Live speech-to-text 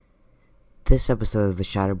This episode of the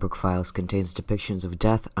Shadowbrook Files contains depictions of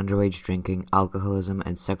death, underage drinking, alcoholism,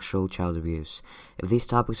 and sexual child abuse. If these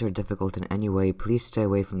topics are difficult in any way, please stay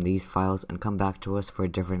away from these files and come back to us for a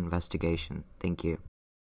different investigation. Thank you.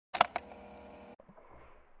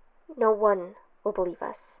 No one will believe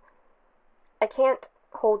us. I can't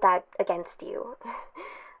hold that against you.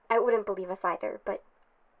 I wouldn't believe us either, but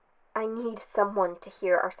I need someone to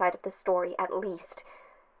hear our side of the story at least.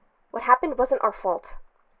 What happened wasn't our fault.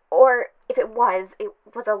 Or, if it was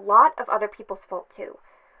a lot of other people's fault too.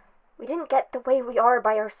 We didn't get the way we are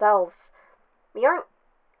by ourselves. We aren't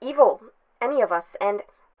evil, any of us, and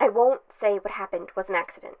I won't say what happened was an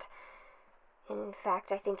accident. In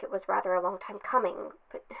fact, I think it was rather a long time coming,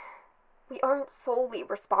 but we aren't solely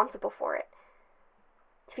responsible for it.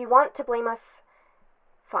 If you want to blame us,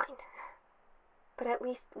 fine. But at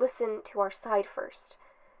least listen to our side first.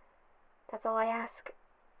 That's all I ask.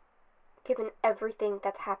 Given everything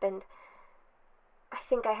that's happened, I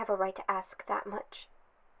think I have a right to ask that much.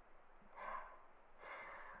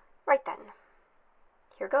 Right then.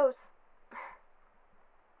 Here goes.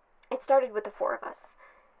 It started with the four of us.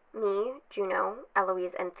 Me, Juno,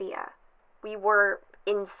 Eloise, and Thea. We were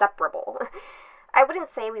inseparable. I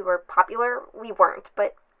wouldn't say we were popular, we weren't,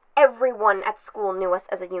 but everyone at school knew us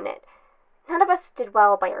as a unit. None of us did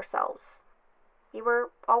well by ourselves. We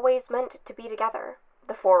were always meant to be together.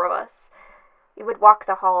 The four of us. We would walk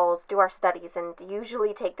the halls, do our studies, and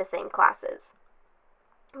usually take the same classes.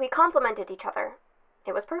 We complemented each other.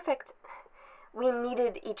 It was perfect. We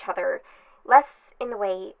needed each other, less in the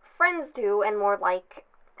way friends do, and more like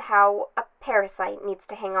how a parasite needs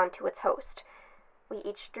to hang on to its host. We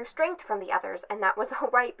each drew strength from the others, and that was all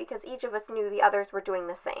right because each of us knew the others were doing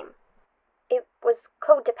the same. It was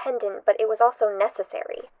codependent, but it was also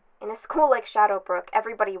necessary. In a school like Shadowbrook,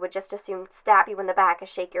 everybody would just assume stab you in the back and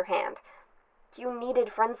shake your hand. You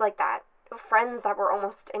needed friends like that. Friends that were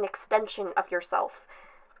almost an extension of yourself.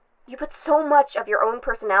 You put so much of your own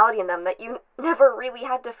personality in them that you never really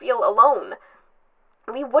had to feel alone.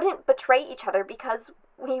 We wouldn't betray each other because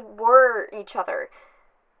we were each other.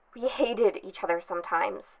 We hated each other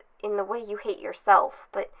sometimes, in the way you hate yourself,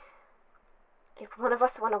 but if one of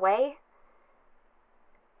us went away,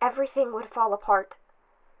 everything would fall apart.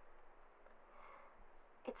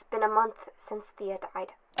 It's been a month since Thea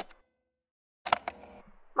died.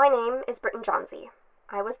 My name is Brittain.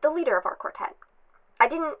 I was the leader of our quartet. I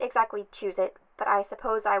didn't exactly choose it, but I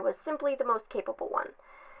suppose I was simply the most capable one.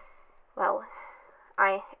 Well,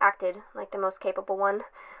 I acted like the most capable one.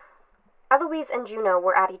 Eloise and Juno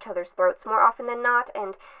were at each other's throats more often than not,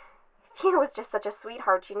 and Thea was just such a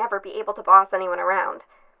sweetheart she'd never be able to boss anyone around.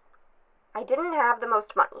 I didn't have the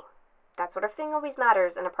most money. That sort of thing always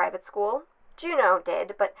matters in a private school. Juno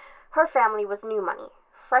did, but her family was new money,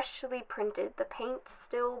 freshly printed, the paint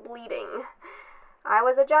still bleeding. I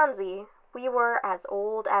was a Johnsy. We were as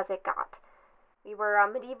old as it got. We were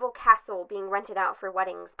a medieval castle being rented out for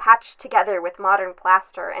weddings, patched together with modern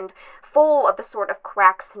plaster, and full of the sort of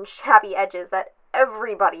cracks and shabby edges that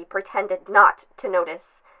everybody pretended not to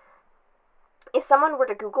notice. If someone were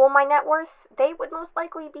to Google my net worth, they would most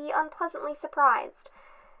likely be unpleasantly surprised.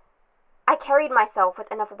 I carried myself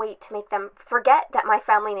with enough weight to make them forget that my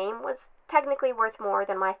family name was technically worth more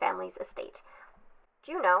than my family's estate.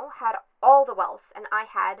 Juno had all the wealth, and I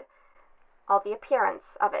had all the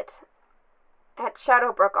appearance of it. At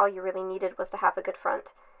Shadowbrook, all you really needed was to have a good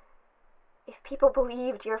front. If people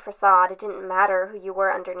believed your facade, it didn't matter who you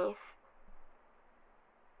were underneath.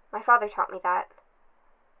 My father taught me that.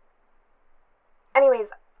 Anyways,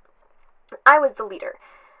 I was the leader.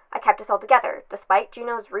 I kept us all together, despite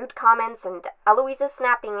Juno's rude comments and Eloise's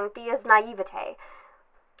snapping and Thea's naivete.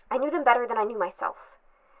 I knew them better than I knew myself.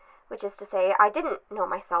 Which is to say, I didn't know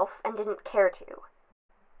myself and didn't care to.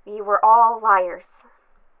 We were all liars.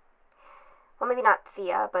 Well, maybe not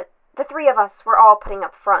Thea, but the three of us were all putting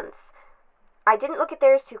up fronts. I didn't look at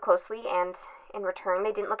theirs too closely, and in return,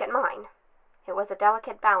 they didn't look at mine. It was a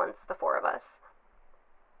delicate balance, the four of us.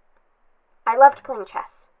 I loved playing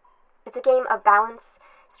chess. It's a game of balance,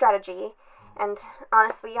 strategy, and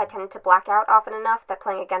honestly, I tended to black out often enough that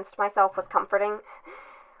playing against myself was comforting.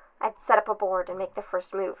 I'd set up a board and make the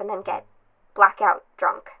first move and then get blackout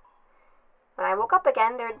drunk. When I woke up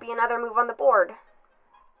again, there'd be another move on the board.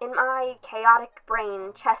 In my chaotic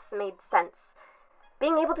brain, chess made sense.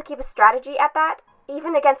 Being able to keep a strategy at that,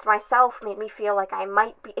 even against myself, made me feel like I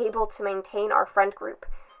might be able to maintain our friend group.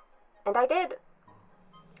 And I did.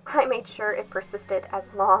 I made sure it persisted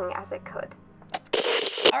as long as it could.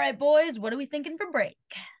 All right, boys, what are we thinking for break?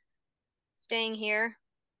 Staying here.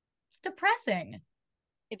 It's depressing.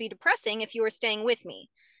 It'd be depressing if you were staying with me.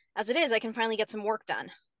 As it is, I can finally get some work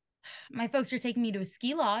done. My folks are taking me to a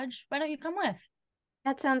ski lodge. Why don't you come with?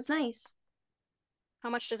 That sounds nice. How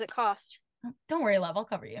much does it cost? Don't worry, love. I'll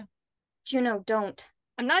cover you. Juno, don't.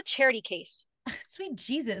 I'm not a charity case. Sweet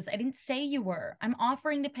Jesus, I didn't say you were. I'm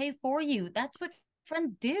offering to pay for you. That's what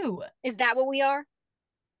friends do. Is that what we are?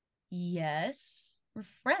 Yes, we're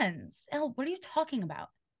friends. Elle, what are you talking about?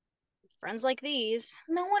 Friends like these.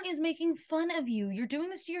 No one is making fun of you. You're doing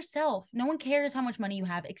this to yourself. No one cares how much money you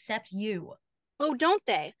have except you. Oh, don't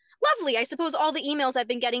they? Lovely. I suppose all the emails I've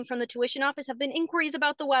been getting from the tuition office have been inquiries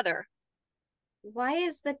about the weather. Why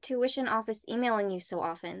is the tuition office emailing you so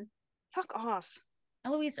often? Fuck off.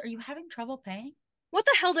 Eloise, are you having trouble paying? What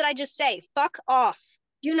the hell did I just say? Fuck off.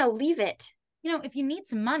 Juno, leave it. If you need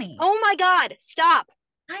some money. Oh my god, stop.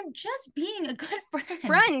 I'm just being a good friend.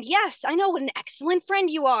 Friend, yes, I know what an excellent friend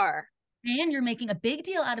you are. And you're making a big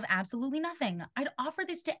deal out of absolutely nothing. I'd offer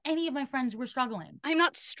this to any of my friends who are struggling. I'm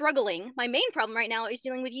not struggling. My main problem right now is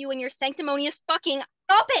dealing with you and your sanctimonious fucking.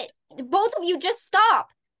 Stop it! Both of you, just stop!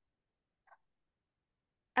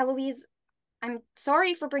 Eloise, I'm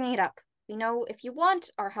sorry for bringing it up. We know if you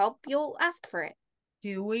want our help, you'll ask for it.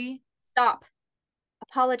 Do we? Stop.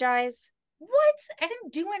 Apologize. What? I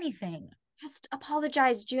didn't do anything. Just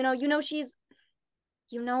apologize, Juno.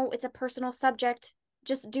 It's a personal subject.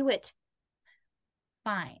 Just do it.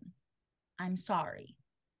 Fine. I'm sorry.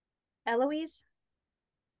 Eloise?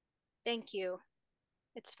 Thank you.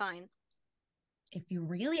 It's fine. If you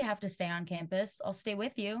really have to stay on campus, I'll stay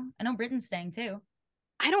with you. I know Brittain's staying too.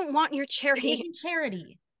 I don't want your It charity. isn't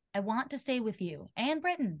charity. I want to stay with you and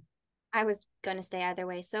Brittain. I was gonna stay either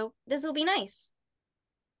way, so this'll be nice.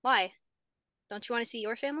 Why? Don't you want to see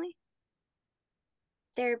your family?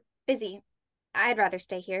 They're busy. I'd rather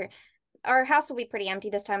stay here. Our house will be pretty empty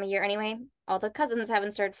this time of year anyway. All the cousins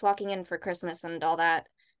haven't started flocking in for Christmas and all that.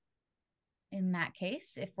 In that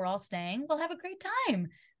case, if we're all staying, we'll have a great time.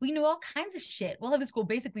 We can do all kinds of shit. We'll have the school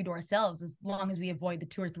basically to ourselves as long as we avoid the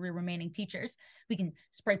 2 or 3 remaining teachers. We can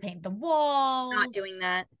spray paint the walls. Not doing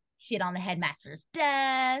that. Shit on the headmaster's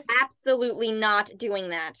desk. Absolutely not doing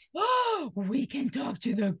that. We can talk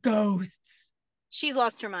to the ghosts. She's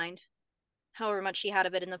lost her mind. However much she had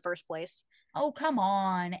of it in the first place. Oh, come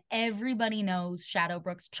on. Everybody knows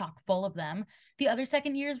Shadowbrook's chock full of them. The other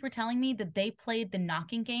second years were telling me that they played the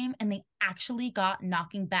knocking game and they actually got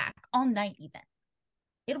knocking back all night even.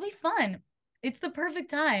 It'll be fun. It's the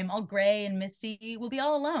perfect time. All gray and misty. We'll be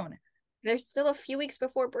all alone. There's still a few weeks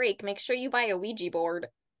before break. Make sure you buy a Ouija board.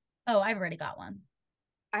 Oh, I've already got one.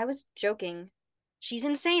 I was joking. She's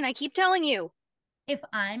insane, I keep telling you. If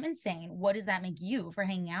I'm insane, what does that make you for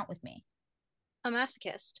hanging out with me? A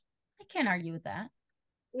masochist. I can't argue with that.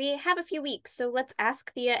 We have a few weeks, so let's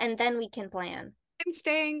ask Thea and then we can plan. I'm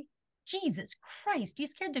staying. Jesus Christ, you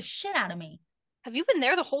scared the shit out of me. Have you been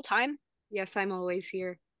there the whole time? Yes, I'm always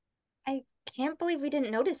here. I can't believe we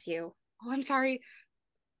didn't notice you. Oh, I'm sorry.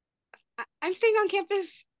 I'm staying on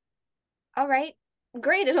campus. All right.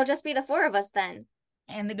 Great, it'll just be the 4 of us then.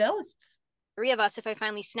 And the ghosts. 3 of us if I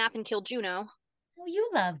finally snap and kill Juno. Oh, you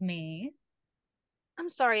love me. I'm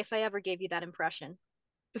sorry if I ever gave you that impression.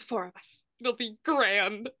 The 4 of us. It'll be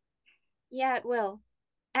grand. Yeah, it will.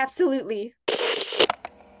 Absolutely.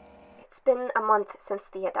 It's been a month since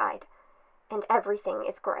Thea died, and everything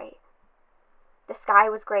is gray. The sky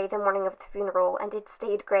was gray the morning of the funeral, and it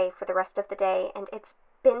stayed gray for the rest of the day, and it's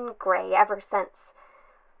been gray ever since.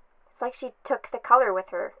 It's like she took the color with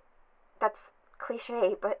her. That's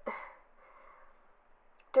cliche, but...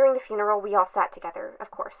 During the funeral, we all sat together, of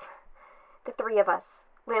course. The 3 of us,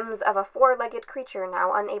 limbs of a 4-legged creature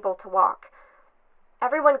now unable to walk.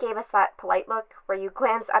 Everyone gave us that polite look where you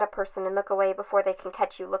glance at a person and look away before they can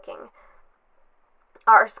catch you looking.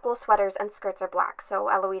 Our school sweaters and skirts are black, so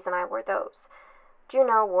Eloise and I wore those.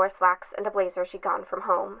 Juno wore slacks and a blazer she'd gotten from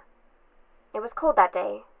home. It was cold that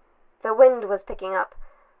day. The wind was picking up.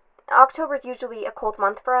 October's usually a cold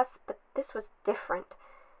month for us, but this was different.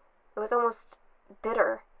 It was almost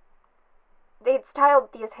bitter. They'd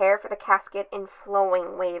styled Thea's hair for the casket in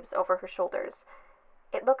flowing waves over her shoulders.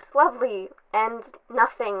 It looked lovely, and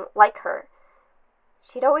nothing like her.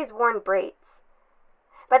 She'd always worn braids.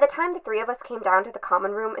 By the time the 3 of us came down to the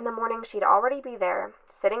common room in the morning, she'd already be there,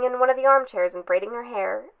 sitting in one of the armchairs and braiding her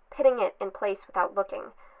hair, pitting it in place without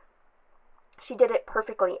looking. She did it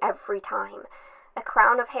perfectly every time, a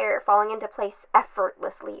crown of hair falling into place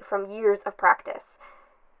effortlessly from years of practice.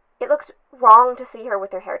 It looked wrong to see her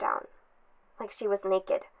with her hair down, like she was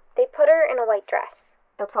naked. They put her in a white dress.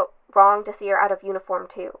 It felt wrong to see her out of uniform,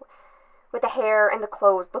 too. With the hair and the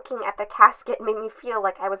clothes, looking at the casket made me feel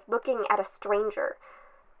like I was looking at a stranger.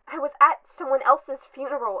 I was at someone else's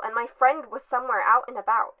funeral, and my friend was somewhere out and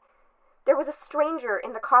about. There was a stranger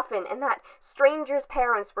in the coffin, and that stranger's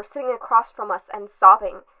parents were sitting across from us and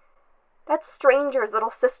sobbing. That stranger's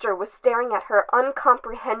little sister was staring at her,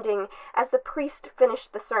 uncomprehending, as the priest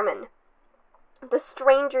finished the sermon. The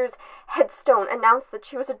stranger's headstone announced that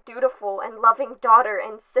she was a dutiful and loving daughter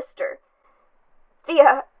and sister.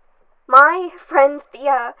 Thea, my friend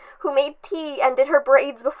Thea, who made tea and did her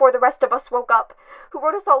braids before the rest of us woke up, who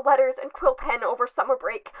wrote us all letters and quill pen over summer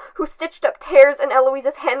break, who stitched up tears in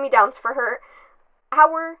Eloise's hand-me-downs for her.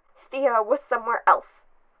 Our Thea was somewhere else.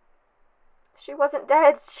 She wasn't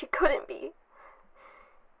dead. She couldn't be.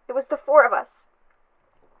 It was the four of us.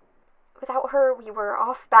 Without her, we were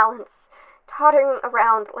off balance, tottering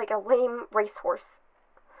around like a lame racehorse.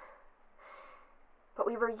 But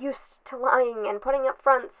we were used to lying and putting up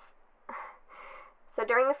fronts. So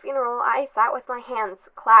during the funeral, I sat with my hands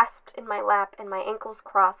clasped in my lap and my ankles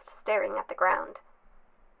crossed, staring at the ground.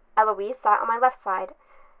 Eloise sat on my left side,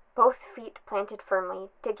 both feet planted firmly,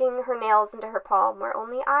 digging her nails into her palm where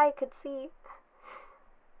only I could see.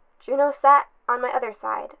 Juno sat on my other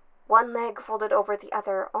side, one leg folded over the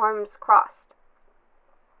other, arms crossed.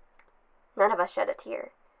 None of us shed a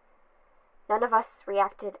tear. None of us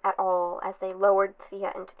reacted at all as they lowered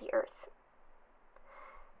Thea into the earth.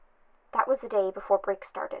 That was the day before break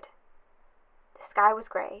started. The sky was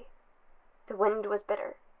gray. The wind was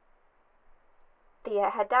bitter. Thea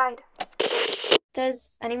had died.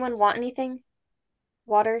 Does anyone want anything?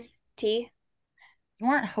 Water? Tea? You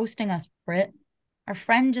aren't hosting us, Britt. Our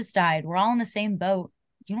friend just died. We're all in the same boat.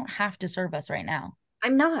 You don't have to serve us right now.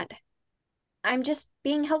 I'm not. I'm just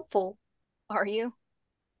being helpful. Are you?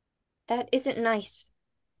 That isn't nice.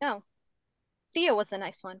 No. Thea was the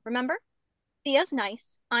nice one, remember? Thea's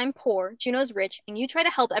nice, I'm poor, Juno's rich, and you try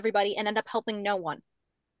to help everybody and end up helping no one.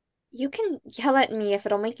 You can yell at me if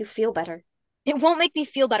it'll make you feel better. It won't make me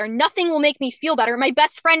feel better. Nothing will make me feel better. My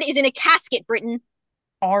best friend is in a casket, Brittain.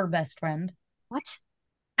 Our best friend. What?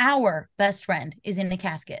 Our best friend is in a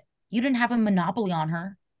casket. You didn't have a monopoly on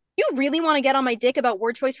her. You really want to get on my dick about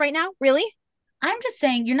word choice right now? Really? I'm just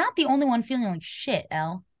saying, you're not the only one feeling like shit,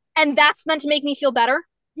 Elle. And that's meant to make me feel better?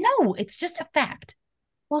 No, it's just a fact.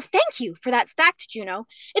 Well, thank you for that fact, Juno.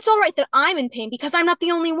 It's all right that I'm in pain because I'm not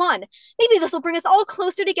the only one. Maybe this will bring us all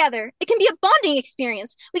closer together. It can be a bonding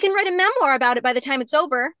experience. We can write a memoir about it by the time it's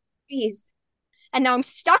over. Please. And now I'm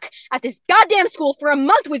stuck at this goddamn school for a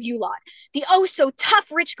month with you lot. The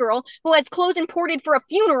oh-so-tough rich girl who has clothes imported for a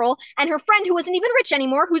funeral, and her friend who isn't even rich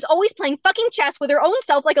anymore, who's always playing fucking chess with her own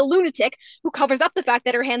self like a lunatic, who covers up the fact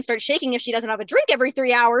that her hands start shaking if she doesn't have a drink every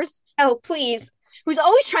 3 hours. Oh, please. Who's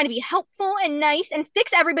always trying to be helpful and nice and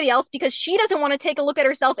fix everybody else because she doesn't want to take a look at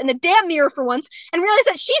herself in the damn mirror for once and realize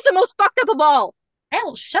that she's the most fucked up of all.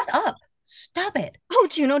 Elle, shut up. Stop it. Oh,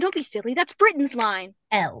 Juno, don't be silly. That's Brittain's line.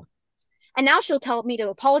 Elle. And now she'll tell me to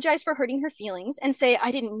apologize for hurting her feelings and say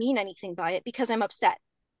I didn't mean anything by it because I'm upset.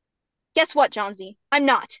 Guess what, Johnsy? I'm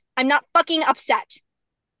not. I'm not fucking upset.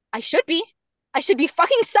 I should be. I should be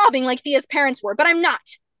fucking sobbing like Thea's parents were, but I'm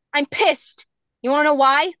not. I'm pissed. You want to know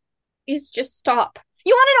why? Please just stop.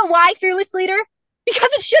 You want to know why, fearless leader? Because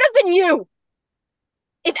it should have been you.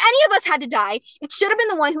 If any of us had to die, it should have been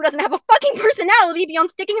the one who doesn't have a fucking personality beyond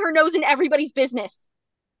sticking her nose in everybody's business.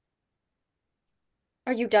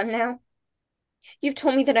 Are you done now? You've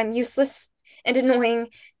told me that I'm useless and annoying,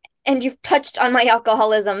 and you've touched on my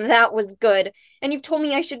alcoholism. That was good. And you've told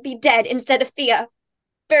me I should be dead instead of Thea.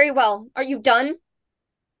 Very well. Are you done?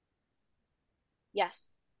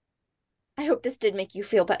 Yes. I hope this did make you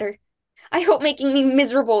feel better. I hope making me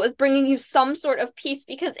miserable is bringing you some sort of peace,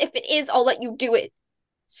 because if it is, I'll let you do it.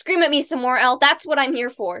 Scream at me some more, Elle. That's what I'm here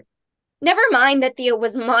for. Never mind that Thea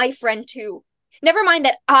was my friend too. Never mind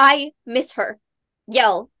that I miss her.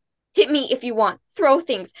 Yell. Hit me if you want. Throw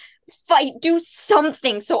things. Fight. Do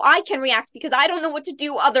something so I can react, because I don't know what to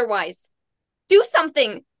do otherwise. Do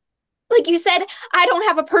something. Like you said, I don't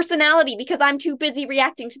have a personality because I'm too busy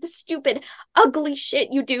reacting to the stupid, ugly shit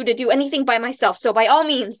you do to do anything by myself. So by all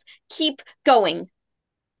means, keep going.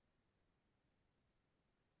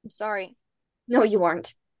 I'm sorry. No, you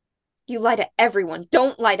aren't. You lie to everyone.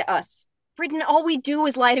 Don't lie to us. Brittain, all we do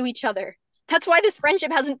is lie to each other. That's why this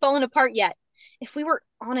friendship hasn't fallen apart yet. If we were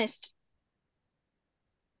honest,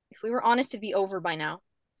 it'd be over by now.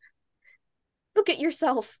 Look at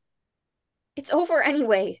yourself. It's over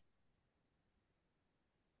anyway.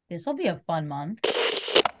 This'll be a fun month.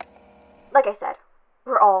 Like I said,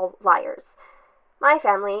 we're all liars. My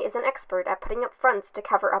family is an expert at putting up fronts to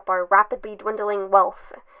cover up our rapidly dwindling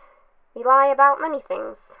wealth. We lie about many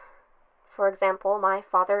things. For example, my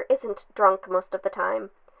father isn't drunk most of the time.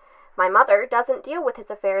 My mother doesn't deal with his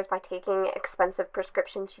affairs by taking expensive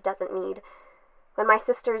prescriptions she doesn't need. When my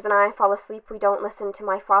sisters and I fall asleep, we don't listen to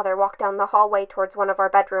my father walk down the hallway towards one of our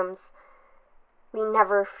bedrooms. We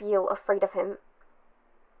never feel afraid of him.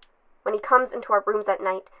 When he comes into our rooms at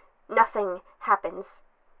night, nothing happens.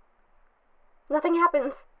 Nothing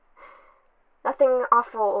happens. Nothing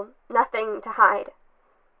awful, nothing to hide.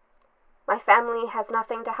 My family has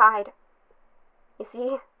nothing to hide. You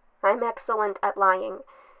see, I'm excellent at lying.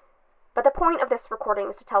 But the point of this recording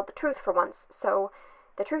is to tell the truth for once, so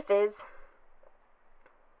the truth is,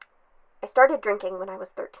 I started drinking when I was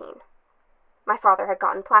 13. My father had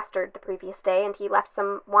gotten plastered the previous day, and he left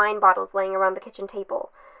some wine bottles laying around the kitchen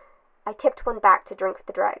table. I tipped one back to drink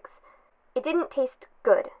the dregs. It didn't taste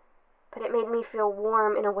good, but it made me feel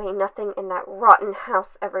warm in a way nothing in that rotten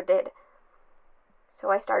house ever did.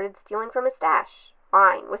 So I started stealing from his stash: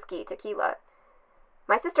 wine, whiskey, tequila.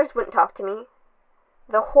 My sisters wouldn't talk to me.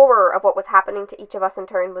 The horror of what was happening to each of us in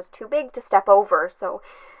turn was too big to step over, so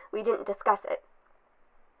we didn't discuss it.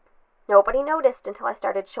 Nobody noticed until I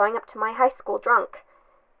started showing up to my high school drunk.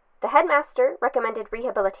 The headmaster recommended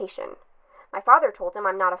rehabilitation. My father told him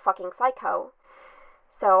I'm not a fucking psycho.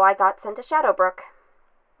 So I got sent to Shadowbrook,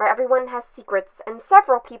 where everyone has secrets and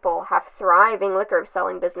several people have thriving liquor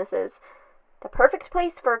selling businesses. The perfect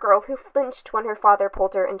place for a girl who flinched when her father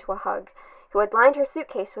pulled her into a hug, who had lined her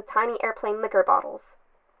suitcase with tiny airplane liquor bottles.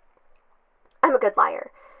 I'm a good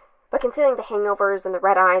liar, but concealing the hangovers and the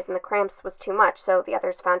red eyes and the cramps was too much, so the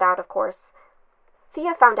others found out, of course.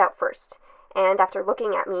 Thea found out first, and after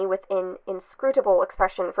looking at me with an inscrutable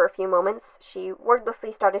expression for a few moments, she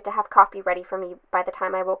wordlessly started to have coffee ready for me by the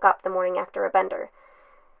time I woke up the morning after a bender.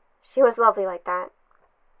 She was lovely like that,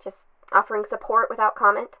 just offering support without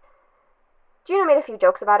comment. Juno made a few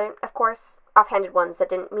jokes about it, of course, offhanded ones that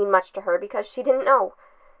didn't mean much to her because she didn't know.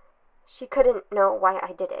 She couldn't know why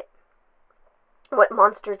I did it. What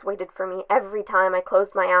monsters waited for me every time I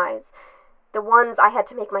closed my eyes, the ones I had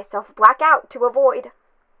to make myself black out to avoid.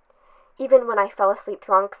 Even when I fell asleep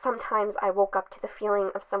drunk, sometimes I woke up to the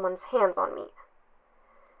feeling of someone's hands on me.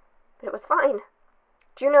 But it was fine.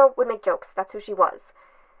 Juno would make jokes, that's who she was.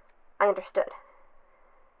 I understood.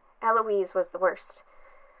 Eloise was the worst.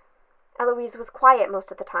 Eloise was quiet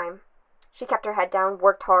most of the time. She kept her head down,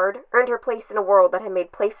 worked hard, earned her place in a world that had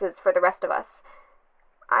made places for the rest of us.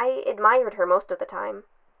 I admired her most of the time.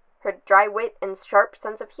 Her dry wit and sharp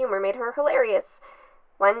sense of humor made her hilarious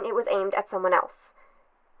when it was aimed at someone else.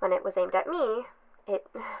 When it was aimed at me,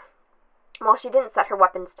 well, she didn't set her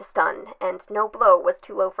weapons to stun, and no blow was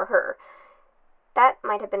too low for her. That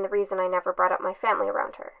might have been the reason I never brought up my family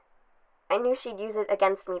around her. I knew she'd use it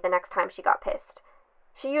against me the next time she got pissed.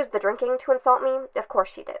 She used the drinking to insult me, of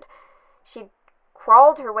course she did. She'd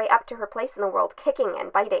crawled her way up to her place in the world, kicking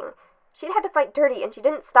and biting. She'd had to fight dirty, and she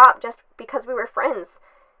didn't stop just because we were friends.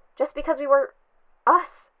 Just because we were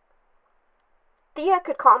us. Thea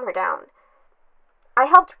could calm her down. I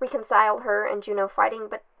helped reconcile her and Juno fighting,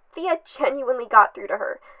 but Thea genuinely got through to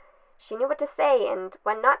her. She knew what to say and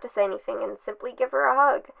when not to say anything and simply give her a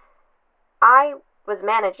hug. I was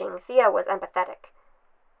managing. Thea was empathetic.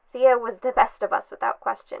 Thea was the best of us without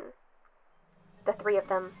question. The three of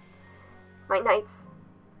them. My knights.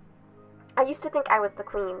 I used to think I was the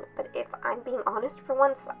queen, but if I'm being honest for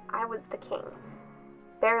once, I was the king.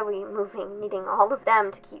 Barely moving, needing all of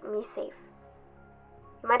them to keep me safe.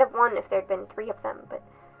 We might have won if there'd been three of them, but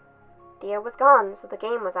Thea was gone, so the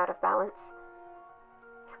game was out of balance.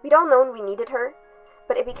 We'd all known we needed her,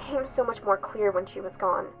 but it became so much more clear when she was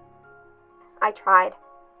gone. I tried.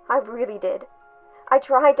 I really did. I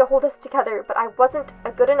tried to hold us together, but I wasn't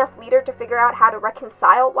a good enough leader to figure out how to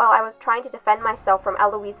reconcile while I was trying to defend myself from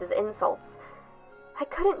Eloise's insults. I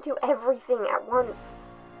couldn't do everything at once.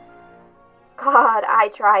 God, I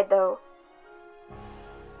tried, though.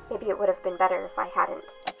 Maybe it would have been better if I hadn't.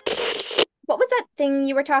 What was that thing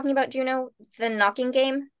you were talking about, Juno? The knocking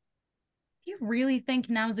game? Do you really think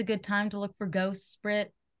now's a good time to look for ghosts,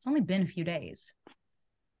 Brit? It's only been a few days.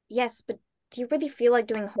 Yes, but do you really feel like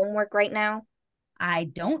doing homework right now? I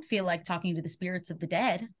don't feel like talking to the spirits of the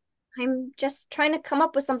dead. I'm just trying to come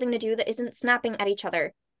up with something to do that isn't snapping at each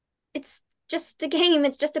other. It's just a game.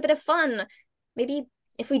 It's just a bit of fun. Maybe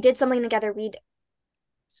if we did something together, we'd...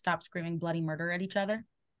 Stop screaming bloody murder at each other?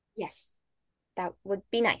 Yes, that would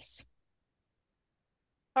be nice.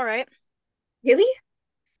 All right. Really?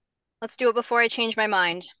 Let's do it before I change my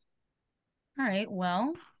mind. All right,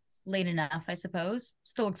 well, it's late enough, I suppose.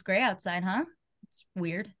 Still looks gray outside, huh? It's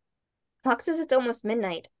weird. Clock says it's almost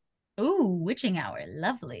midnight. Ooh, witching hour.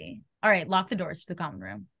 Lovely. All right, lock the doors to the common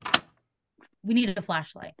room. We need a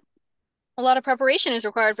flashlight. A lot of preparation is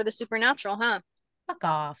required for the supernatural, huh? Fuck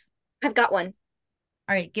off. I've got one.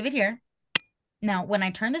 All right, give it here. Now, when I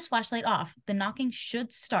turn this flashlight off, the knocking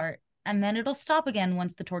should start, and then it'll stop again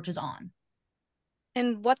once the torch is on.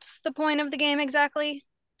 And what's the point of the game exactly?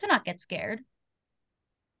 To not get scared.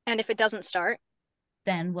 And if it doesn't start?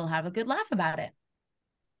 Then we'll have a good laugh about it.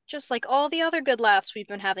 Just like all the other good laughs we've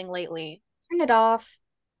been having lately. Turn it off.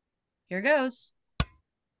 Here goes.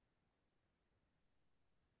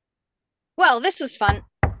 Well, this was fun.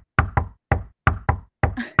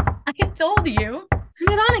 I told you.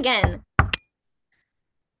 Turn it on again.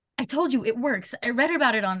 I told you it works. I read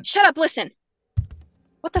about it on... Shut up, listen!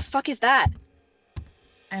 What the fuck is that?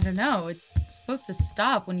 I don't know. It's supposed to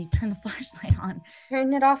stop when you turn the flashlight on.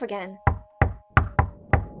 Turn it off again.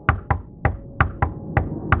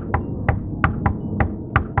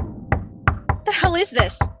 What the hell is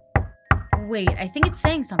this? Wait, I think it's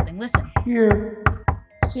saying something. Listen. Here,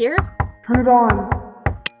 Here? turn it on.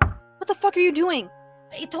 What the fuck are you doing?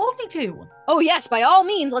 It told me to. Oh yes, by all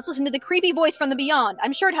means, let's listen to the creepy voice from the beyond.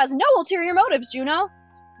 I'm sure it has no ulterior motives, Juno.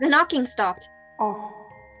 The knocking stopped. Oh,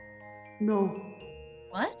 no.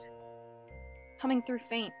 What? Coming through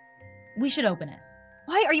faint. We should open it.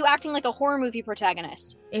 Why are you acting like a horror movie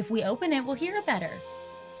protagonist? If we open it, we'll hear it better.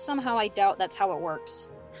 Somehow I doubt that's how it works.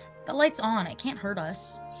 The light's on. It can't hurt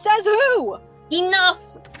us. Says who?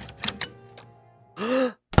 Enough!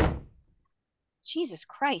 Jesus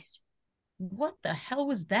Christ. What the hell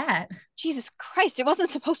was that? Jesus Christ, it wasn't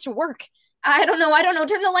supposed to work. I don't know.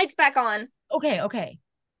 Turn the lights back on. Okay.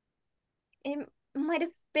 It might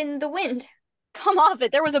have been the wind. Come off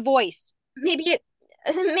it, there was a voice. Maybe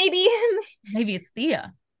Maybe it's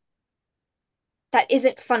Thea. that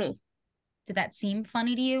isn't funny. Did that seem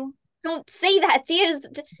funny to you? Don't say that. Thea's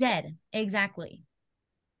Dead. Exactly.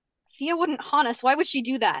 Thea wouldn't haunt us. Why would she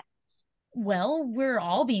do that? Well, we're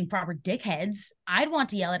all being proper dickheads. I'd want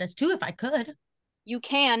to yell at us too if I could. You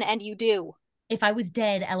can, and you do. If I was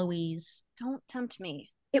dead, Eloise. Don't tempt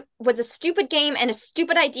me. It was a stupid game and a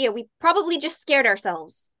stupid idea. We probably just scared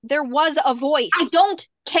ourselves. There was a voice. I don't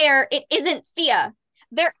care. It isn't Thea.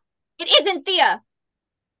 It isn't Thea.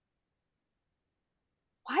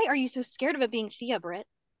 Why are you so scared of it being Thea, Britt?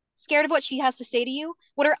 Scared of what she has to say to you?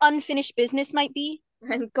 What her unfinished business might be?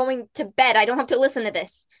 I'm going to bed. I don't have to listen to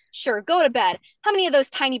this. Sure, go to bed. How many of those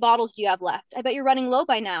tiny bottles do you have left? I bet you're running low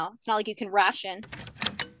by now. It's not like you can ration.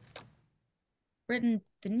 Brittain,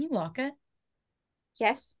 didn't you lock it?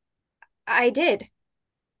 Yes, I did.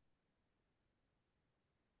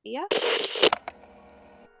 Thea?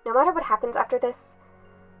 No matter what happens after this,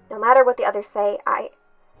 no matter what the others say, I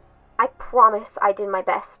promise I did my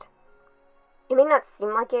best. It may not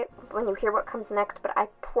seem like it when you hear what comes next, but I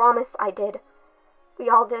promise I did. We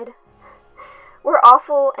all did. We're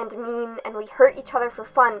awful and mean, and we hurt each other for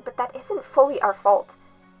fun, but that isn't fully our fault.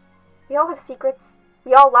 We all have secrets.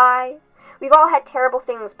 We all lie. We've all had terrible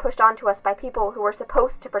things pushed onto us by people who were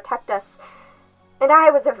supposed to protect us. And I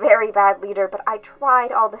was a very bad leader, but I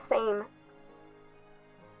tried all the same.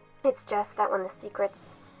 It's just that when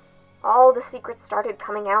all the secrets started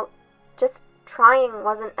coming out, just trying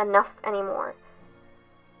wasn't enough anymore.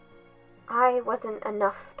 I wasn't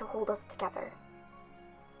enough to hold us together.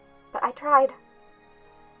 But I tried.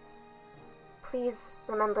 Please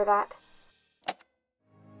remember that.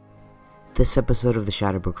 This episode of the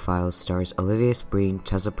Shadowbrook Files stars Olivia Spreen,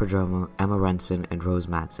 Tessa Prodromo, Emma Renson, and Rose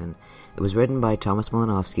Madsen. It was written by Thomas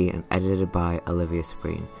Malinowski and edited by Olivia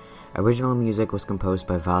Spreen. Original music was composed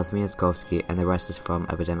by Vaz Miaskovsky, and the rest is from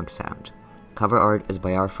Epidemic Sound. Cover art is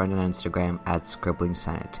by our friend on Instagram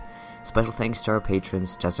 @ScribblingSenate. Special thanks to our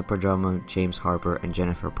patrons Tessa Prodromo, James Harper, and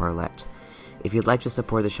Jennifer Parlett. If you'd like to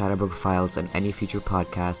support the Shadowbrook Files and any future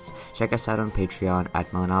podcasts, check us out on Patreon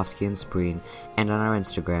 @Malinowski and Spreen and on our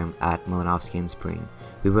Instagram @Malinowski and Spreen.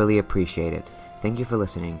 We really appreciate it. Thank you for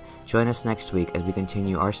listening. Join us next week as we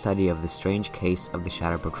continue our study of the strange case of the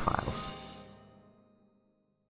Shadowbrook Files.